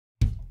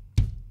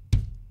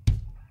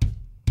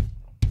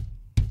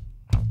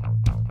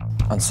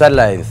On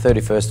Saturday the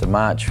 31st of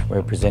March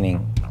we're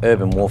presenting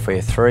Urban Warfare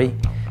 3.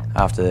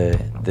 After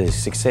the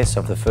success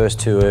of the first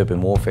two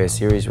Urban Warfare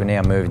series, we're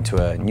now moving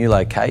to a new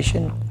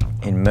location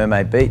in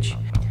Mermaid Beach.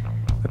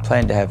 We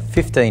plan to have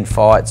 15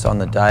 fights on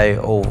the day,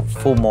 all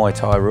full Muay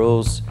Thai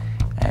rules.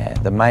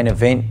 The main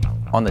event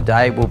on the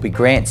day will be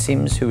Grant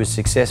Sims, who was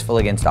successful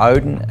against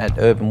Odin at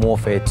Urban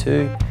Warfare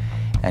 2,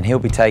 and he'll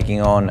be taking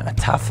on a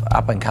tough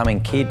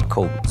up-and-coming kid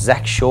called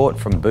Zach Short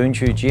from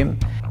Boonchu Gym.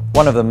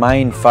 One of the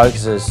main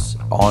focuses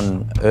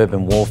on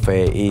Urban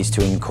Warfare is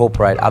to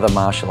incorporate other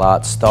martial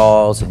arts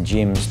styles and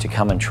gyms to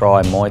come and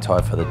try Muay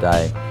Thai for the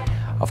day.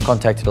 I've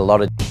contacted a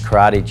lot of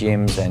karate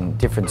gyms and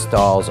different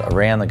styles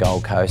around the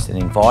Gold Coast and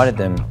invited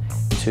them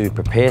to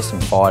prepare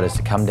some fighters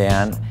to come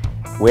down,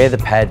 wear the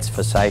pads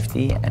for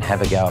safety and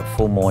have a go at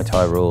full Muay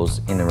Thai rules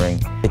in the ring.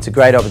 It's a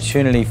great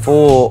opportunity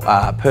for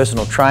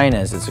personal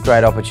trainers, it's a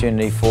great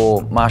opportunity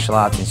for martial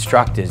arts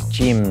instructors,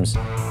 gyms,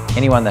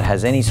 anyone that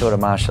has any sort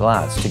of martial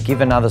arts to give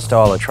another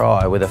style a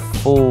try with a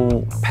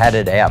full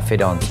padded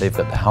outfit on. So you've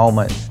got the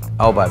helmet,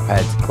 elbow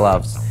pads,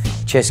 gloves,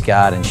 chest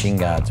guard and shin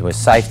guards, where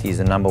safety is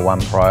the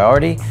 #1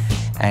 priority,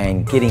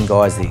 and getting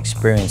guys the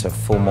experience of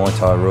full Muay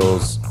Thai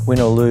rules.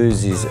 Win or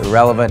lose is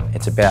irrelevant,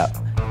 it's about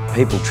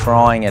people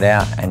trying it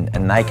out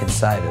and they can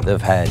say that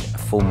they've had a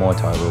full Muay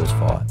Thai rules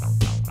fight.